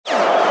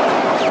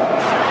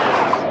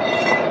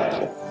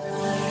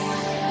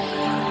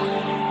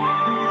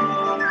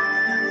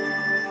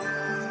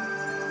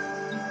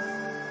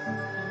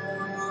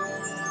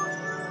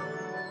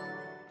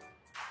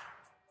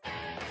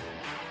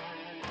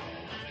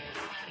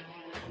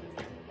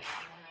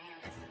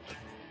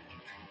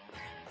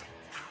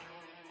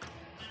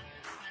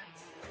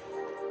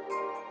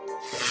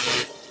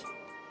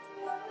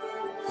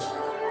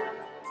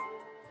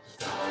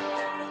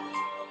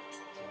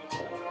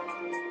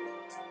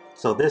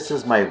So this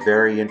is my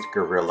variant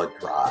Gorilla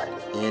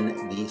Grodd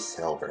in the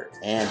silver,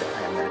 and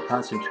I'm going to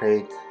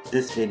concentrate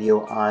this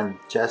video on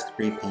just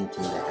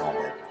repainting the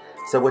helmet.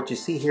 So what you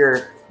see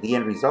here, the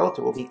end result,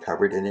 will be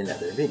covered in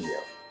another video.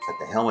 But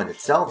the helmet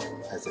itself,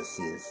 as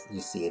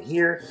you see it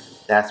here,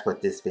 that's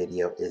what this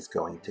video is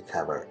going to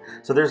cover.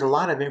 So there's a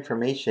lot of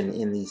information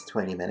in these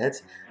 20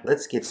 minutes.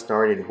 Let's get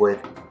started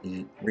with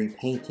the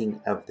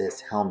repainting of this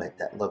helmet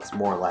that looks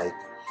more like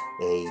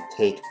a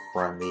take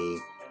from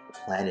the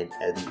Planet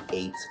of the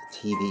Apes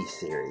TV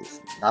series.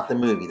 Not the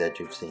movie that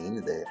you've seen,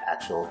 the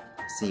actual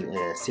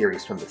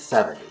series from the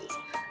 70s.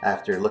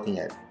 After looking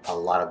at a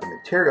lot of the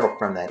material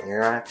from that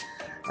era,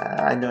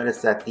 I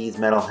noticed that these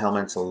metal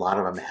helmets, a lot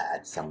of them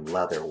had some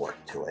leather work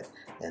to it.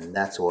 And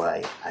that's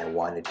why I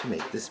wanted to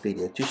make this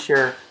video, to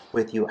share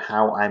with you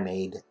how I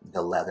made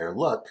the leather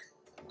look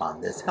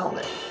on this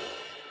helmet.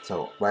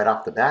 So right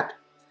off the bat,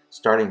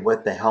 starting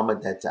with the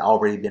helmet that's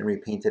already been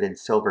repainted in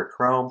silver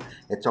chrome.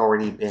 It's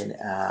already been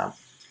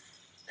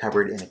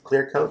covered in a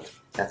clear coat.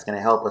 That's going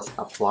to help us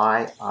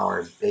apply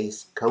our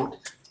base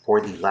coat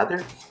for the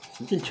leather.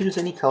 You can choose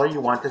any color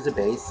you want as a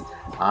base.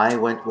 I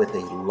went with a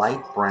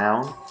light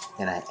brown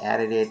and I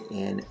added it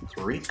in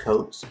 3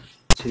 coats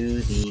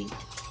to the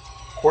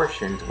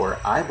portions where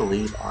I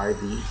believe are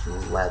the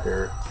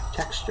leather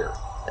texture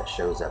that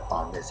shows up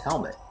on this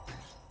helmet.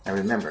 Now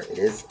remember, it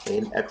is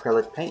an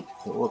acrylic paint.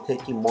 It will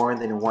take you more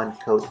than 1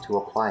 coat to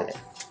apply it.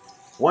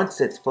 Once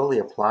it's fully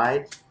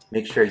applied,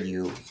 make sure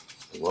you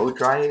blow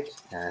dry it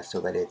so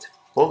that it's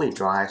fully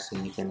dry so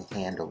you can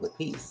handle the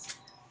piece.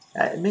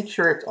 Make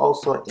sure it's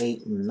also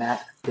a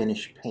matte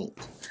finish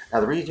paint. Now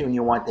the reason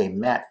you want a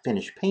matte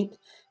finish paint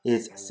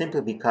is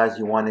simply because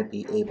you want to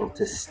be able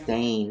to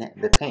stain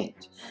the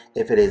paint.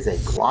 If it is a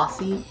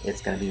glossy,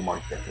 it's going to be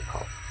more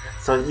difficult.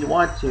 So you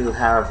want to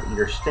have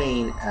your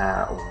stain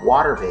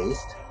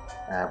water-based,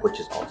 which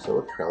is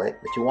also acrylic,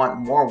 but you want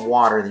more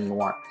water than you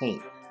want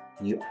paint.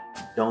 You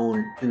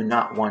do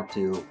not want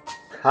to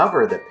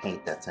cover the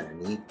paint that's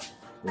underneath.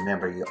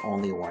 Remember, you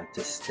only want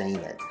to stain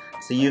it.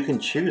 So you can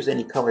choose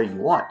any color you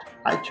want.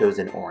 I chose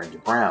an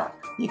orange brown.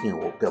 You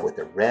can go with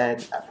a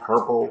red, a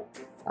purple,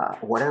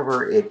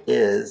 whatever it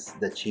is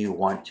that you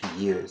want to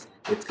use.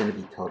 It's going to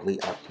be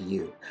totally up to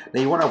you.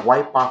 Now you want to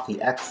wipe off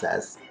the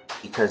excess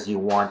because you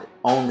want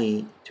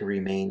only to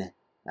remain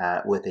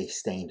with a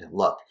stained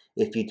look.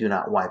 If you do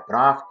not wipe it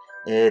off,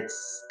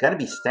 it's going to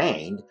be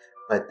stained,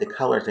 but the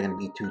colors are going to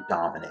be too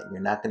dominant.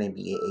 You're not going to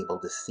be able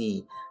to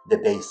see the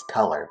base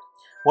color.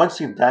 Once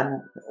you've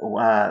done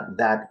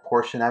that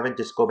portion of it,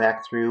 just go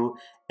back through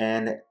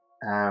and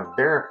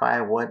verify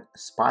what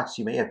spots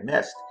you may have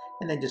missed,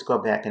 and then just go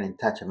back in and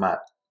touch them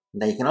up.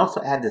 Now you can also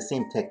add the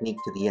same technique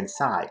to the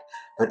inside,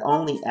 but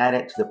only add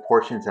it to the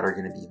portions that are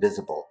going to be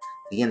visible.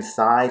 The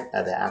inside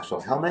of the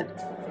actual helmet,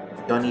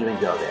 don't even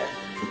go there,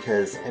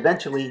 because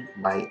eventually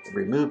by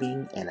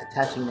removing and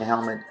attaching the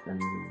helmet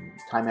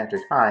time after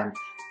time,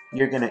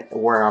 you're going to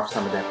wear off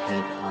some of that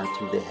paint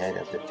onto the head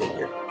of the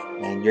figure,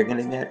 and you're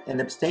going to end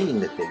up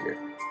staining the figure.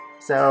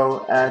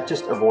 So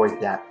just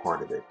avoid that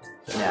part of it.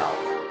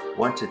 Now,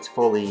 once it's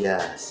fully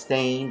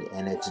stained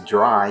and it's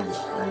dry,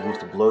 you use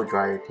the blow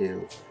dryer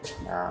to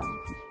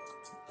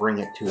bring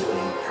it to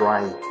a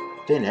dry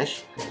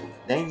finish.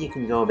 Then you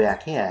can go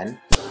back in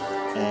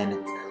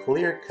and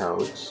clear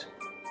coat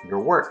your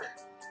work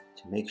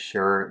to make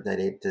sure that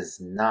it does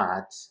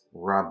not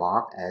rub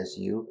off as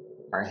you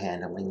are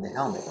handling the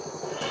helmet.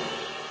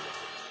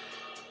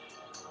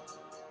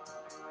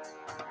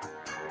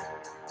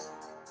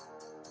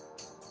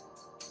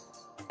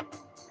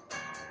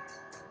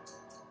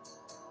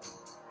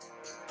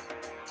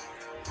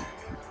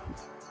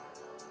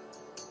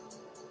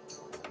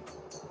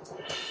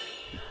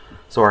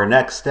 So our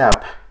next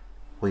step,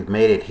 we've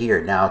made it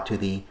here now to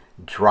the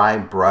dry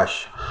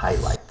brush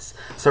highlights.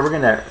 So we're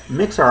going to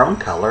mix our own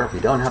color. We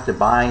don't have to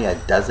buy a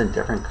dozen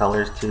different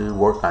colors to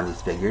work on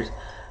these figures.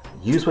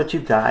 Use what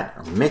you've got,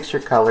 or mix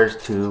your colors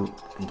to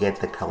get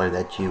the color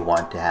that you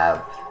want to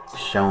have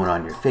shown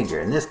on your figure.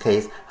 In this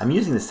case, I'm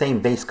using the same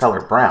base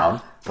color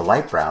brown, the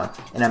light brown,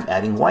 and I'm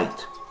adding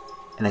white.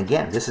 And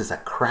again, this is a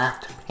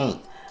craft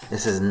paint.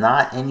 This is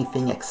not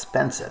anything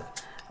expensive.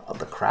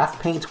 The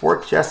craft paints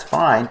work just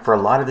fine for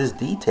a lot of this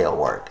detail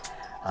work.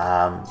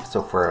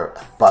 So for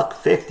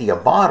 $1.50 a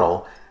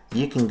bottle,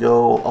 you can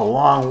go a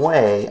long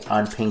way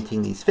on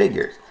painting these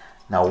figures.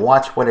 Now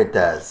watch what it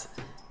does.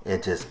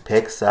 It just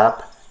picks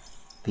up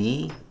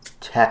the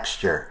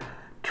texture.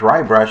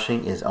 Dry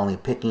brushing is only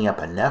picking up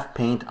enough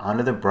paint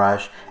onto the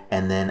brush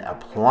and then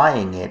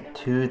applying it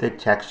to the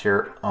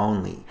texture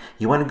only.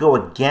 You want to go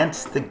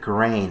against the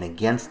grain,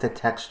 against the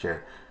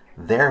texture,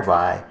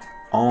 thereby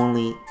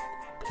only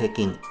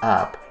picking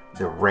up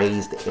the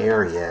raised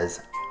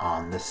areas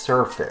on the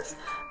surface.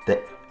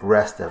 The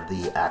rest of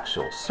the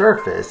actual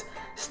surface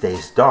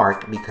stays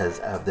dark because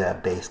of the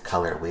base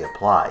color we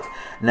applied.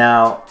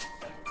 Now,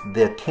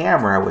 the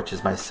camera, which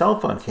is my cell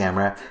phone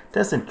camera,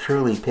 doesn't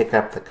truly pick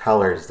up the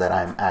colors that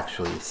I'm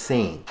actually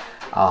seeing.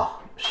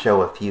 I'll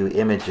show a few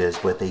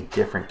images with a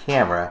different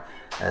camera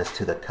as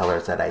to the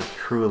colors that I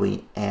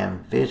truly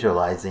am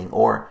visualizing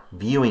or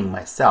viewing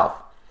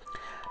myself.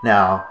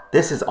 Now,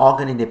 this is all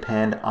going to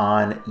depend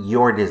on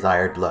your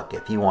desired look.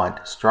 If you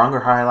want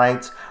stronger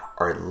highlights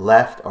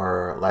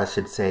or I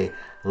should say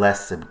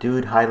less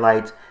subdued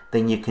highlights,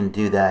 then you can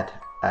do that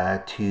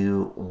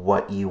to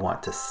what you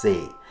want to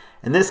see.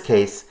 In this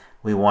case,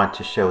 we want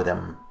to show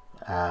them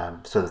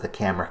so that the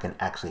camera can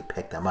actually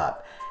pick them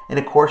up. And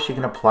of course, you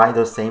can apply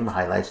those same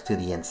highlights to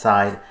the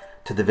inside,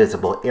 to the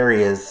visible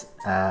areas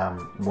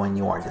when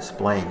you are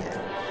displaying it.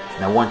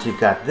 Now, once you've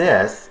got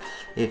this,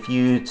 if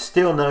you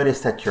still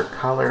notice that your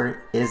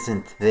color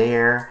isn't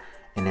there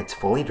and it's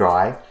fully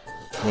dry,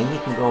 then you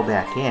can go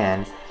back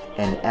in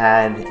and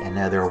add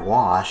another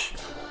wash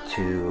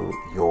to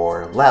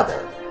your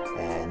leather.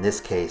 And in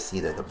this case,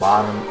 either the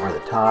bottom or the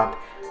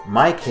top. In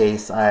my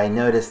case, I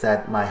noticed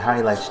that my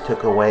highlights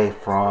took away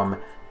from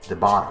the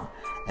bottom,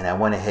 and I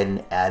went ahead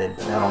and added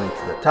not only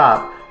to the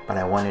top, but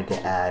I wanted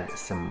to add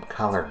some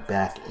color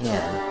back in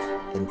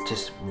and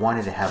just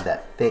wanted to have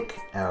that thick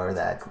or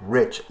that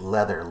rich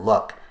leather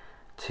look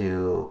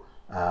to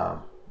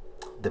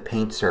the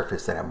paint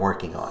surface that I'm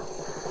working on.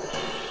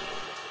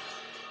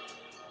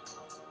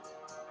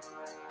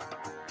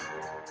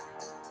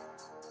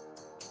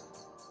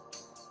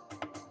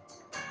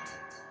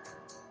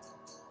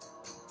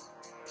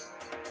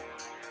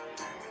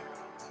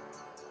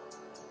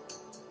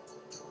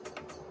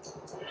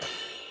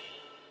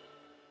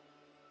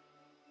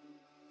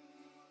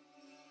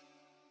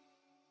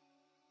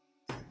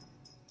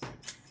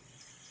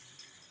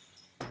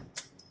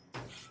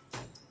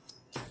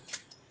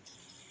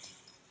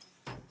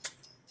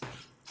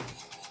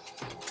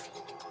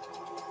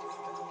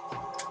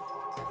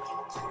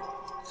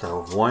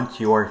 So once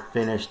you are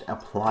finished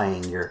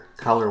applying your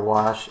color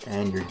wash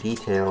and your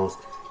details,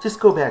 just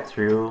go back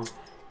through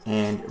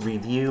and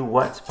review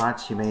what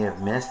spots you may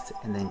have missed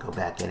and then go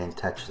back in and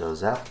touch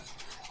those up.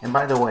 And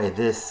by the way,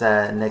 this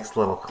next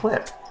little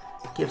clip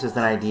gives us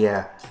an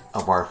idea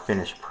of our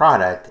finished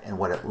product and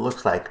what it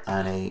looks like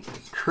on a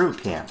true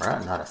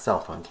camera, not a cell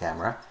phone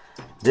camera.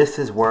 This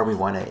is where we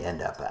want to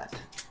end up at.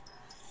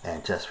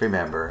 And just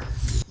remember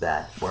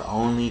that we're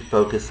only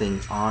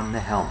focusing on the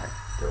helmet.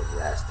 The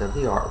rest of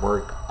the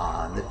artwork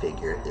on the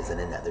figure is in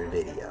another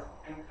video.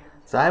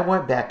 So I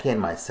went back in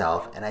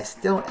myself and I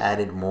still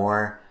added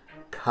more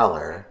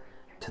color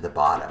to the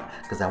bottom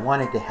because I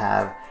wanted to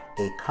have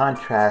a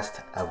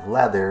contrast of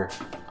leather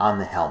on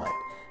the helmet.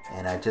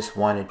 And I just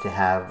wanted to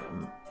have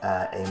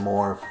a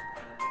more,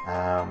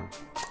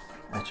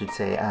 I should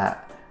say,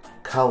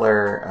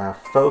 color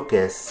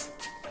focus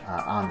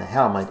on the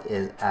helmet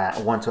is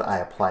once I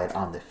apply it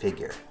on the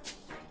figure.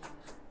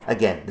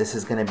 Again, this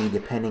is going to be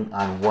depending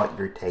on what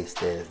your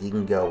taste is. You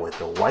can go with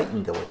the white, you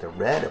can go with the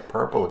red, a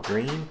purple, a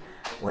green,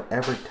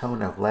 whatever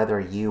tone of leather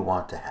you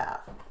want to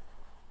have.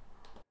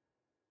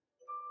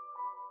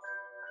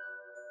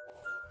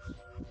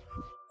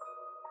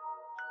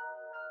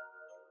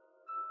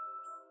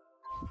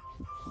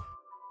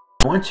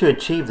 Once you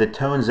achieve the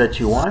tones that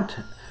you want,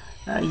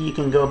 you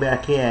can go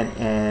back in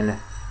and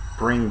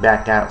bring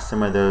back out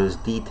some of those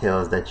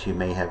details that you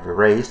may have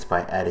erased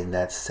by adding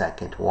that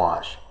second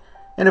wash.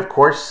 And of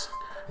course,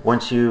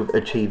 once you've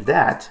achieved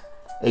that,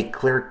 a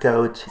clear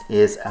coat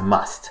is a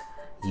must.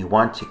 You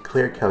want to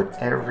clear coat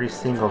every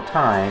single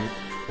time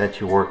that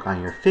you work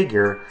on your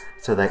figure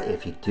so that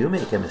if you do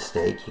make a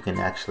mistake, you can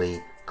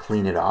actually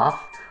clean it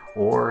off,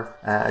 or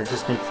it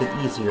just makes it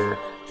easier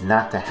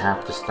not to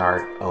have to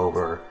start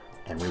over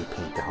and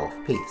repaint the whole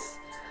piece.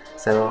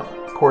 So,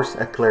 of course,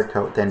 a clear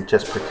coat then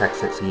just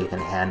protects it so you can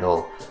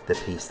handle the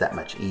piece that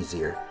much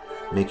easier.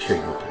 Make sure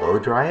you blow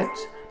dry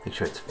it. Make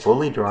sure it's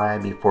fully dry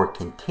before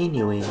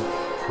continuing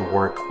to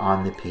work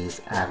on the piece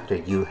after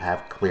you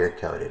have clear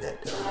coated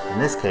it. In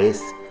this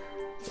case,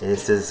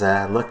 this is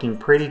looking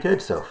pretty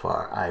good so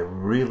far. I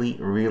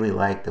really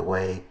like the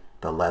way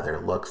the leather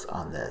looks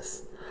on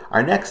this.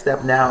 Our next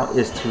step now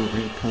is to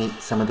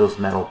repaint some of those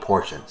metal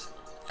portions.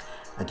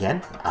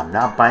 Again, I'm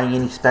not buying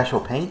any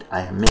special paint.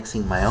 I am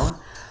mixing my own.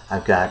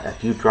 I've got a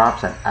few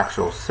drops of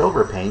actual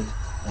silver paint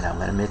and I'm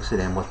going to mix it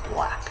in with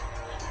black.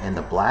 And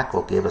the black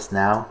will give us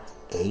now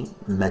a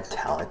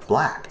metallic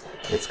black.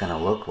 It's going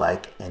to look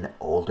like an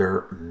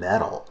older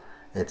metal.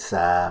 It's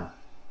a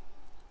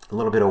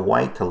little bit of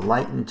white to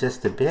lighten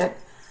just a bit.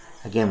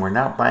 Again, we're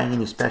not buying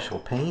any special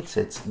paints.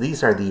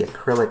 These are the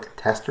acrylic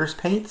Testors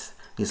paints.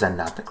 These are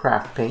not the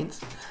craft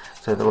paints,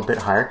 so a little bit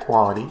higher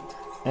quality.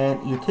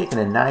 And you're taking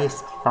a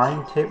nice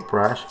fine tip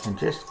brush and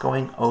just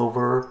going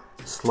over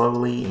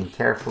slowly and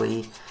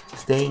carefully,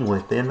 staying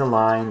within the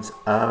lines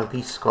of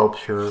the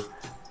sculpture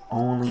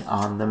only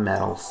on the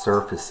metal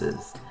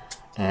surfaces.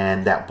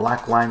 And that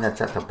black line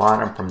that's at the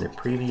bottom from the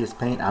previous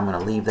paint, I'm going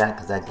to leave that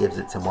because that gives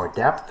it some more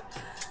depth.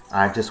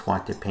 I just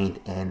want to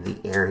paint in the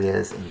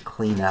areas and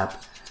clean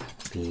up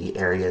the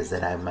areas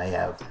that I may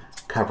have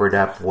covered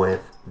up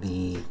with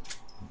the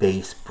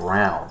base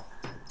brown.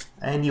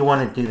 And you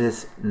want to do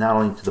this not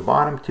only to the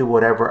bottom, to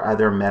whatever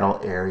other metal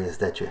areas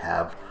that you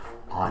have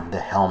on the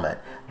helmet.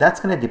 That's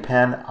going to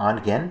depend on,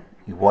 again,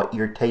 what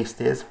your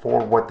taste is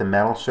for what the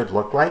metal should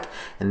look like.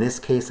 In this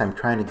case, I'm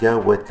trying to go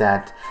with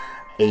that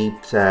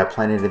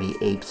Planet of the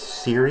Apes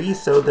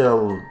series. So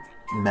the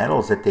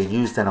metals that they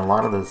used in a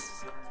lot of those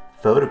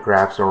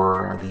photographs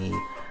or the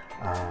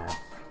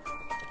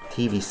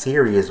TV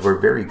series were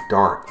very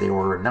dark. They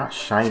were not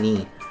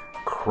shiny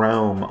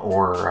chrome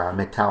or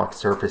metallic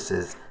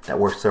surfaces that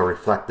were so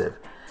reflective.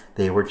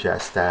 They were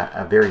just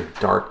a very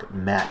dark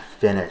matte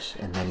finish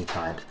in many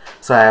times.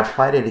 So I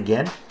applied it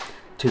again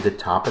to the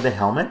top of the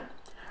helmet.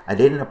 I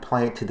didn't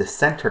apply it to the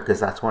center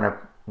because that's what I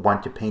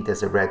want to paint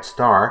as a red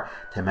star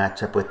to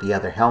match up with the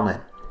other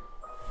helmet.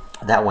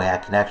 That way I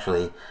can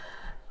actually,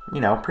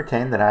 you know,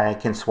 pretend that I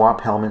can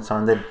swap helmets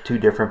on the two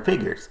different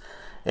figures.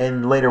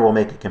 And later we'll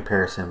make a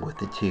comparison with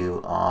the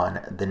two on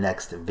the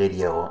next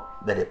video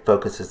that it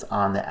focuses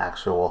on the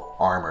actual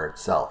armor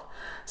itself.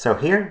 So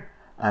here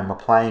I'm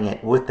applying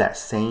it with that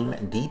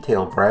same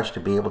detail brush to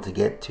be able to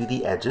get to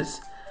the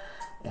edges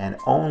and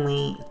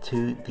only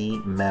to the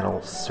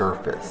metal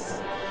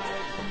surface.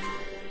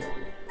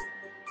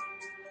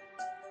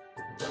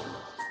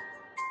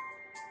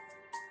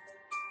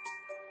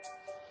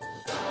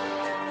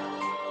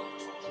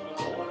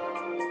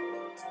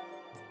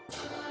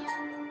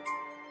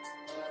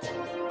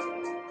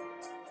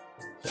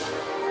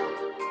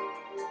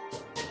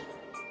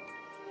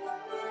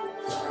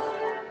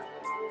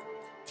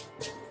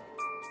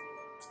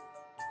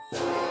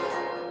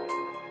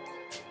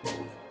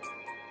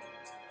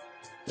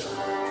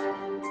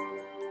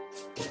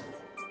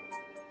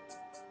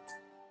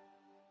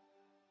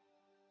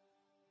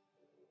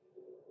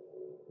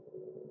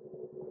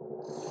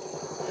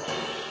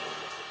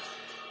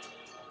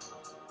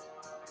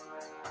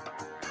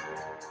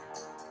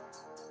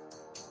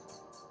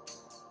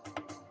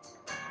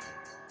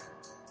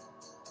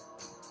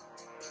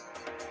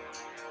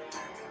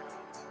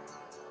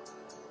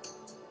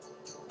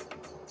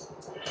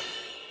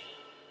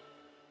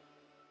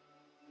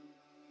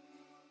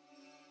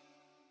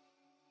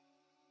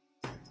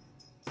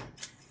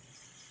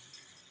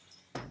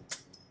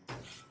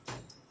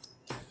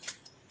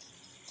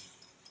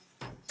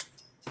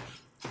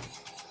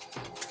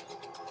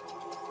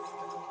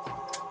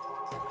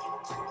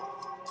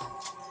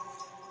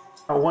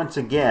 Once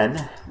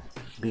again,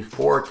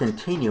 before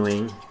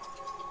continuing,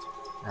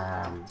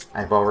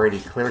 I've already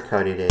clear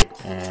coated it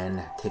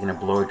and taken a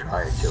blow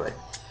dryer to it.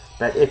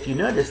 But if you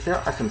notice, there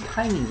are some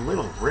tiny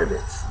little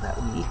rivets that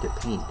we need to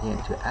paint in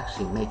to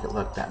actually make it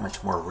look that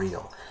much more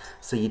real.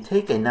 So you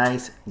take a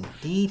nice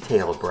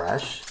detail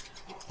brush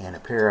and a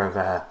pair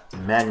of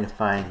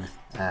magnifying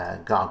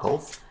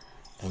goggles,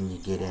 and you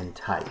get in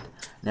tight.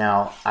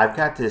 Now I've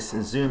got this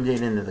zoomed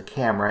in into the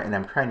camera, and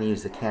I'm trying to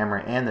use the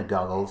camera and the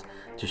goggles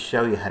to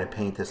show you how to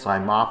paint this, so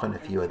I'm off on a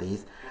few of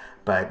these,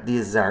 but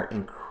these are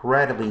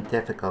incredibly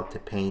difficult to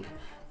paint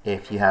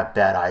if you have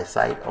bad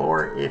eyesight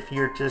or if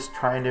you're just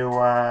trying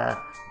to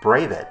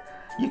brave it.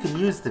 You can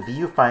use the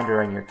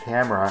viewfinder on your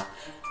camera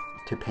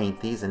to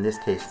paint these. In this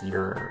case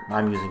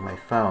I'm using my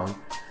phone,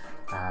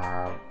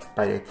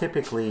 but I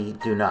typically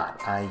do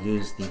not. I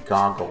use the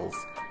goggles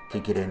to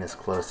get in as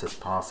close as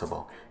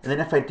possible. And then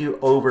if I do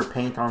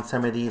overpaint on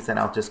some of these, then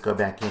I'll just go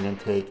back in and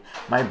take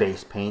my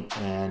base paint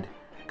and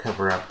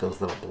cover up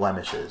those little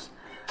blemishes.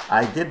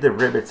 I did the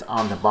rivets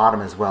on the bottom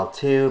as well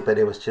too, but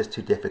it was just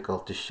too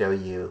difficult to show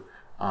you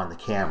on the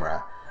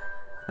camera.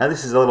 Now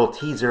this is a little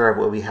teaser of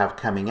what we have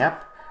coming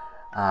up.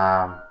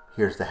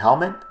 Here's the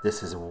helmet.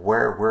 This is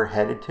where we're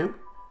headed to.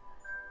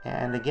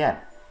 And again,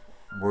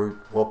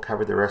 we'll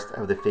cover the rest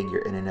of the figure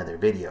in another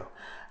video.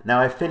 Now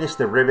I finished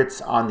the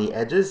rivets on the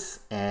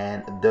edges,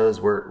 and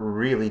those were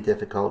really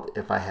difficult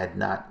if I had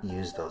not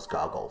used those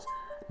goggles.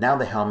 Now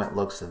the helmet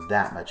looks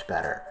that much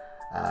better.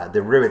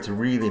 The rivets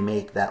really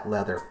make that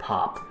leather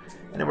pop.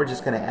 And then we're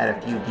just going to add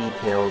a few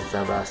details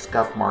of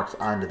scuff marks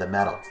onto the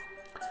metal.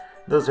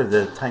 Those are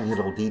the tiny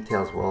little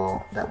details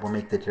that will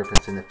make the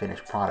difference in the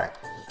finished product.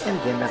 And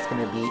again, that's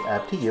going to be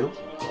up to you.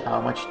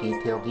 How much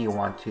detail do you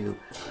want to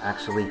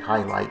actually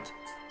highlight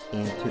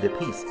into the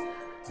piece?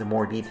 The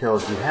more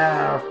details you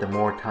have, the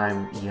more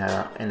time you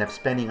end up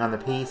spending on the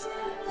piece,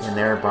 and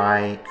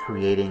thereby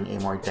creating a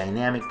more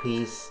dynamic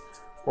piece.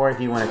 Or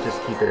if you want to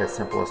just keep it as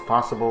simple as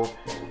possible,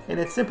 and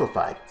it's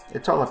simplified.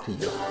 It's all up to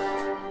you.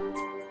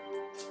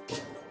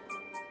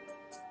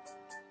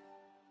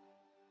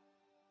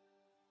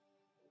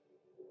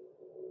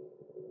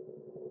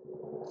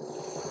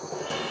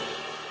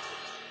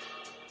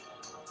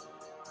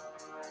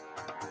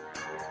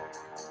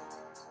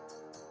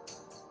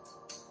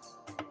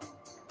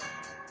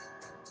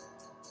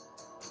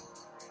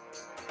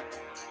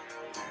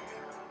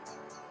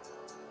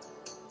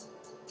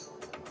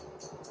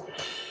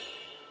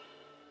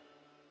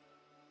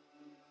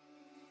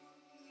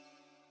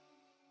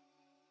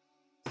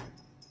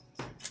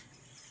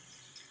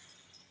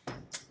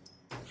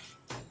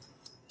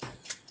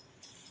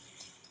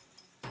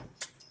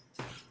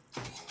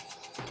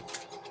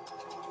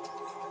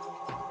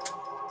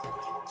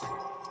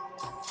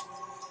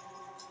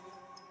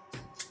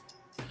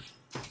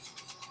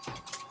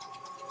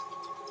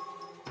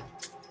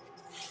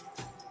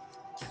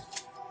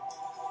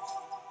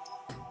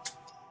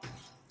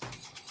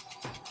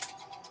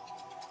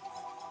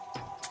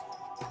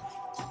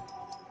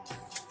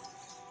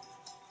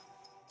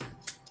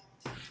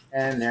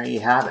 And there you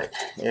have it.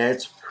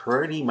 It's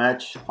pretty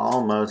much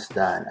almost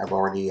done. I've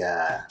already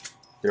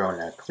thrown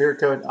a clear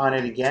coat on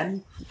it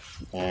again,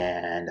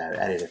 and I've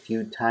added a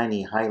few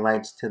tiny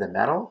highlights to the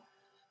metal.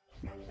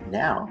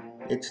 Now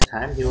it's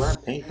time to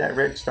paint that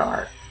red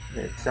star.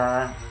 It's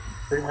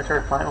pretty much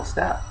our final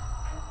step.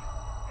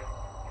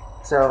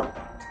 So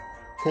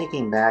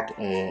taking back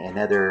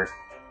another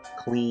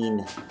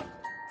clean,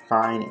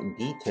 fine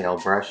detail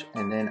brush,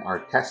 and then our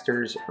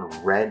Testors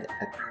red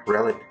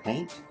acrylic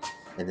paint.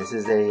 And this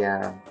is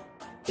a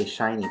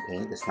shiny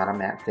paint, it's not a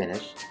matte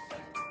finish.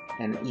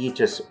 And you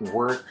just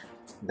work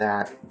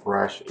that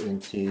brush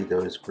into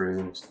those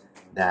grooves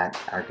that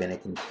are going to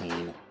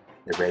contain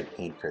the red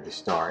paint for the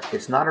star.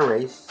 It's not a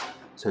race,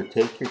 so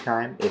take your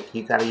time. If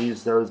you got to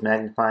use those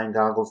magnifying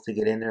goggles to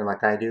get in there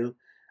like I do,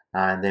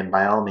 then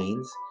by all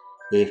means.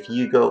 If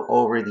you go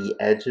over the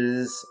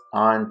edges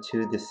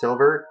onto the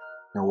silver,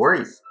 no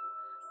worries.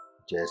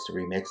 Just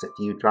remix a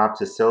few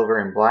drops of silver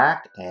and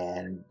black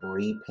and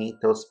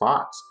repaint those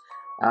spots.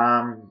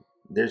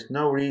 There's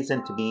no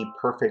reason to be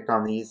perfect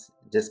on these.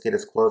 Just get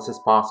as close as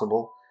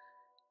possible.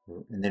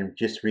 And then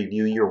just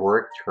review your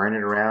work, turn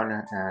it around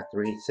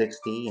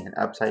 360 and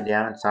upside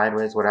down,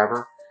 sideways,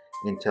 whatever,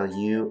 until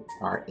you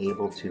are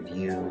able to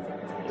view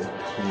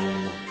a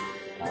clean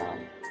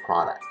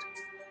product.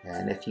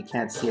 And if you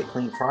can't see a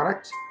clean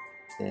product,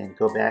 then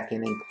go back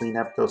in and clean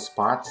up those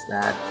spots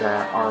that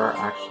are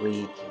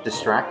actually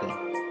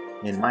distracting.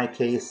 In my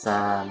case,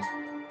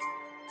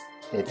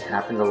 it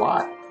happened a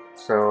lot,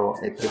 so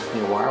it takes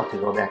me a while to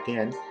go back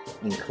in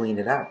and clean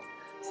it up.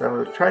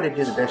 So try to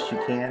do the best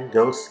you can,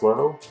 go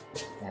slow,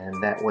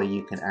 and that way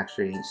you can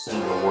actually see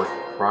your work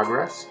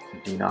progress.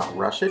 Do not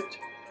rush it.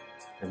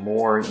 The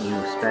more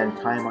you spend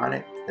time on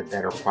it, the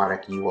better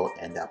product you will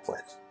end up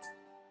with.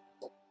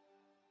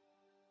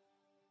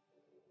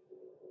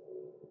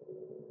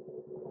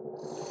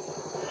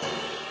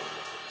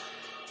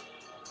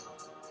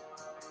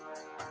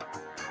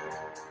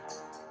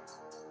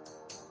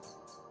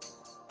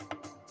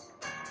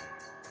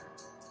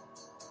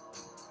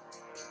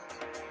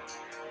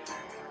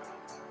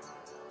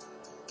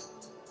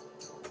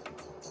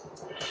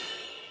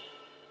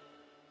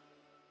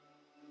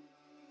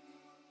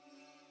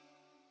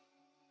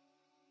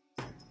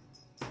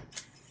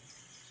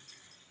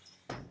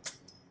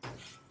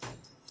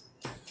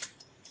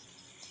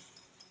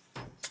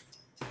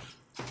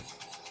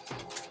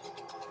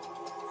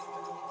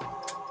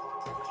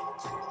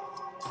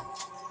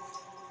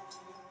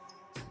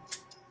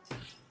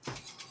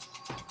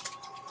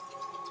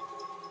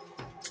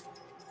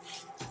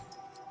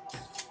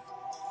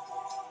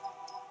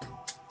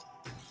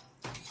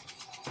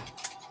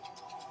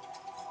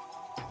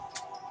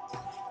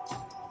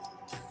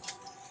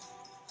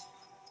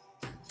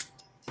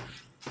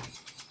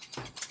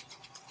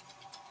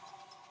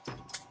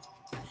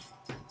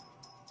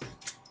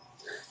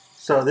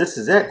 So this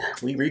is it.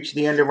 We reached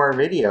the end of our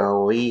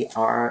video. We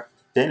are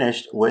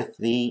finished with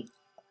the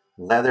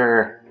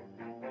leather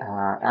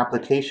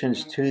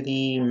applications to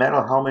the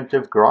metal helmet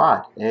of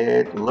Grodd.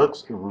 It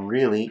looks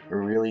really,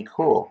 really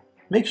cool.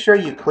 Make sure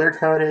you clear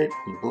coat it,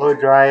 you blow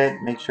dry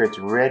it, make sure it's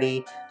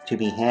ready to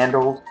be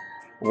handled.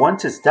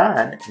 Once it's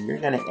done, you're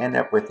going to end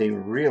up with a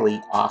really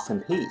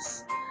awesome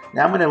piece.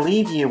 Now I'm going to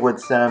leave you with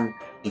some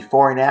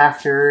before and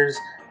afters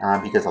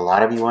because a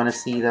lot of you want to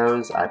see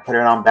those. I put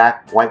it on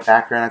white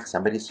background like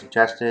somebody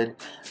suggested.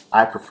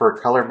 I prefer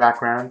color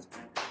backgrounds.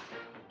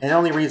 And the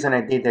only reason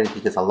I did that is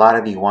because a lot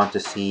of you want to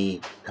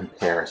see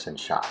comparison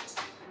shots.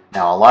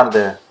 Now, a lot of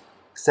the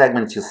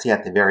segments you'll see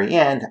at the very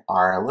end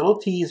are little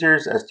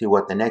teasers as to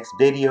what the next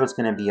video is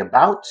going to be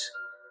about.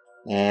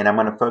 And I'm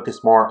going to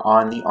focus more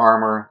on the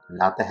armor,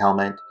 not the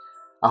helmet.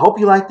 I hope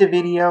you liked the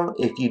video.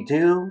 If you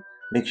do,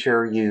 make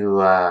sure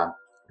you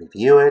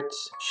review it,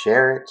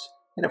 share it.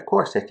 And of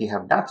course, if you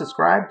have not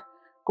subscribed,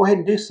 go ahead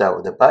and do so.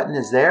 The button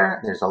is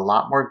there. There's a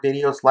lot more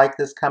videos like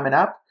this coming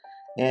up.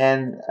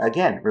 And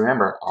again,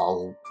 remember,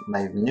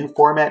 my new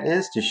format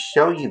is to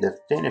show you the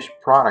finished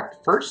product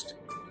first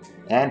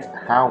and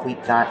how we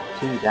got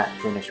to that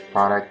finished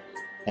product,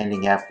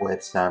 ending up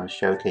with some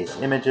showcase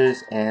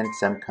images and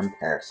some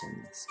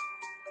comparisons.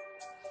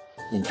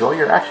 Enjoy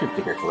your action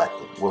figure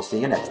collecting. We'll see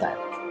you next time.